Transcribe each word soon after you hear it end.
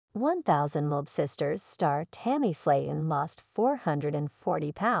1000 Love Sisters star Tammy Slayton lost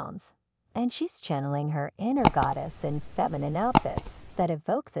 440 pounds, and she's channeling her inner goddess in feminine outfits that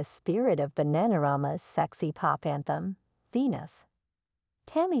evoke the spirit of Bananarama's sexy pop anthem, Venus.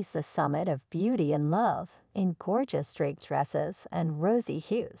 Tammy's the summit of beauty and love in gorgeous draped dresses and rosy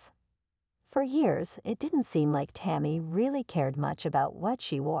hues. For years, it didn't seem like Tammy really cared much about what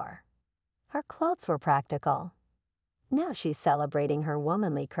she wore. Her clothes were practical. Now she's celebrating her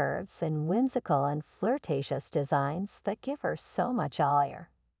womanly curves in whimsical and flirtatious designs that give her so much allure.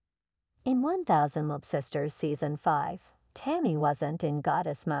 In 1000 Love Sisters Season 5, Tammy wasn't in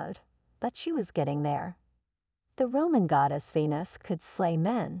goddess mode, but she was getting there. The Roman goddess Venus could slay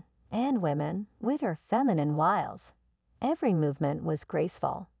men and women with her feminine wiles. Every movement was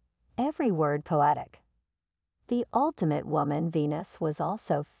graceful, every word poetic. The ultimate woman, Venus, was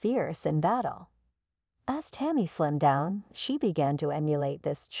also fierce in battle. As Tammy slimmed down, she began to emulate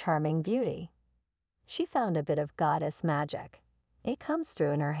this charming beauty. She found a bit of goddess magic. It comes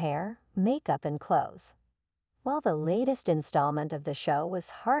through in her hair, makeup, and clothes. While the latest installment of the show was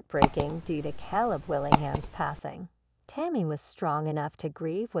heartbreaking due to Caleb Willingham's passing, Tammy was strong enough to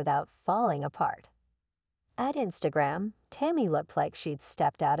grieve without falling apart. At Instagram, Tammy looked like she'd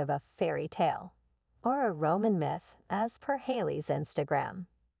stepped out of a fairy tale, or a Roman myth, as per Haley's Instagram.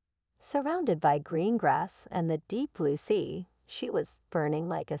 Surrounded by green grass and the deep blue sea, she was burning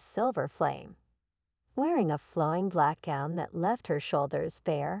like a silver flame. Wearing a flowing black gown that left her shoulders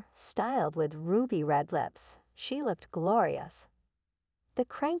bare, styled with ruby red lips, she looked glorious. The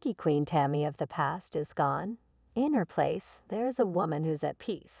cranky Queen Tammy of the past is gone. In her place, there's a woman who's at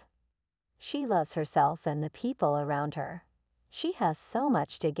peace. She loves herself and the people around her. She has so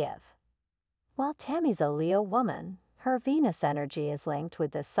much to give. While Tammy's a Leo woman, her Venus energy is linked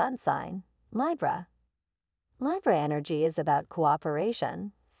with the sun sign, Libra. Libra energy is about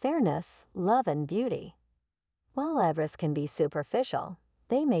cooperation, fairness, love, and beauty. While Libras can be superficial,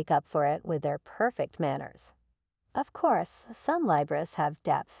 they make up for it with their perfect manners. Of course, some Libras have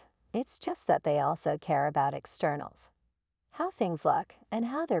depth. It's just that they also care about externals. How things look and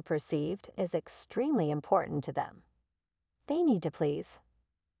how they're perceived is extremely important to them. They need to please.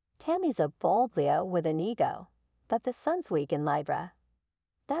 Tammy's a bold Leo with an ego, but the sun's weak in Libra.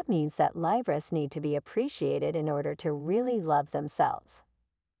 That means that Libras need to be appreciated in order to really love themselves.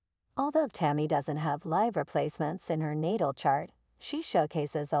 Although Tammy doesn't have Libra placements in her natal chart, she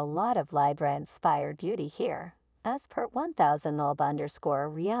showcases a lot of Libra-inspired beauty here, as per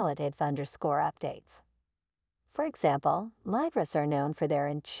 1000-relative_updates. For example, Libras are known for their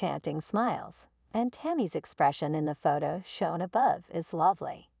enchanting smiles, and Tammy's expression in the photo shown above is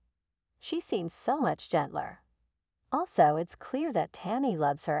lovely. She seems so much gentler. Also, it's clear that Tammy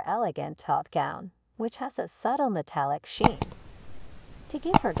loves her elegant top gown, which has a subtle metallic sheen. To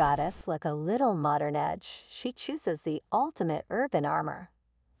give her goddess look a little modern edge, she chooses the ultimate urban armor,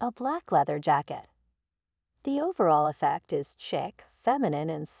 a black leather jacket. The overall effect is chic, feminine,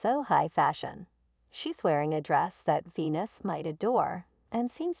 and so high fashion. She's wearing a dress that Venus might adore and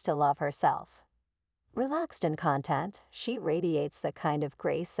seems to love herself. Relaxed and content, she radiates the kind of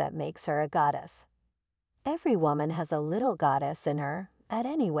grace that makes her a goddess. Every woman has a little goddess in her, at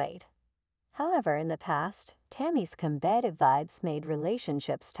any weight. However, in the past, Tammy's combative vibes made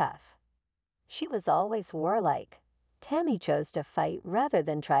relationships tough. She was always warlike. Tammy chose to fight rather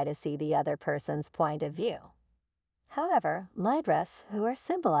than try to see the other person's point of view. However, Libras, who are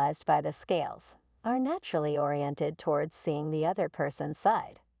symbolized by the scales, are naturally oriented towards seeing the other person's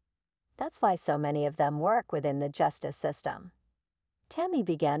side. That's why so many of them work within the justice system. Tammy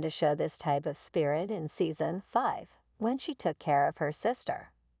began to show this type of spirit in Season 5, when she took care of her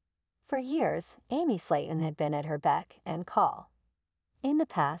sister. For years, Amy Slayton had been at her beck and call. In the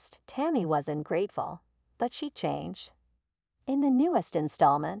past, Tammy wasn't grateful, but she changed. In the newest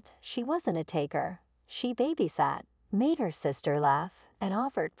installment, she wasn't a taker. She babysat, made her sister laugh, and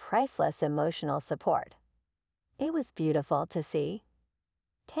offered priceless emotional support. It was beautiful to see.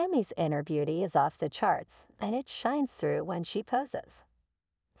 Tammy's inner beauty is off the charts, and it shines through when she poses.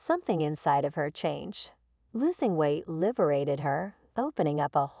 Something inside of her changed. Losing weight liberated her, opening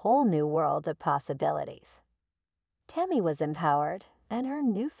up a whole new world of possibilities. Tammy was empowered, and her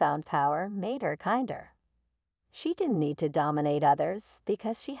newfound power made her kinder. She didn't need to dominate others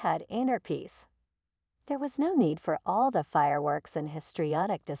because she had inner peace. There was no need for all the fireworks and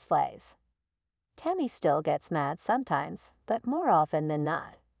histrionic displays. Tammy still gets mad sometimes, but more often than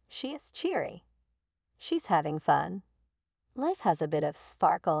not, she is cheery. She's having fun. Life has a bit of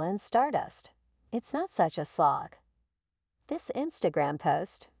sparkle and stardust. It's not such a slog. This Instagram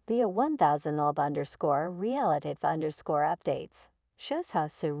post, via 1000-relative_updates, shows how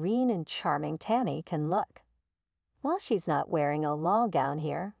serene and charming Tammy can look. While she's not wearing a long gown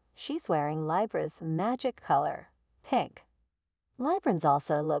here, she's wearing Libra's magic color, pink. Librans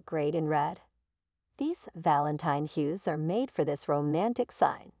also look great in red. These Valentine hues are made for this romantic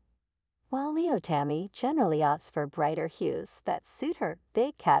sign. While Leo Tammy generally opts for brighter hues that suit her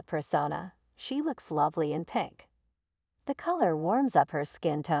big cat persona, she looks lovely in pink. The color warms up her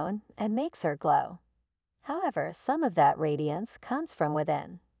skin tone and makes her glow. However, some of that radiance comes from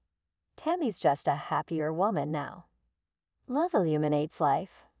within. Tammy's just a happier woman now. Love illuminates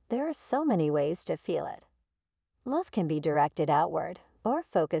life. There are so many ways to feel it. Love can be directed outward or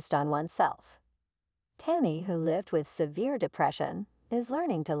focused on oneself. Tammy, who lived with severe depression, is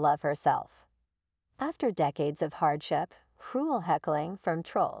learning to love herself. After decades of hardship, cruel heckling from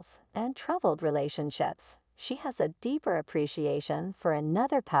trolls, and troubled relationships, she has a deeper appreciation for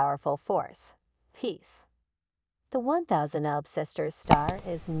another powerful force: peace. The 1000 Elb Sisters star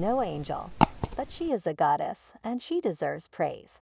is no angel, but she is a goddess and she deserves praise.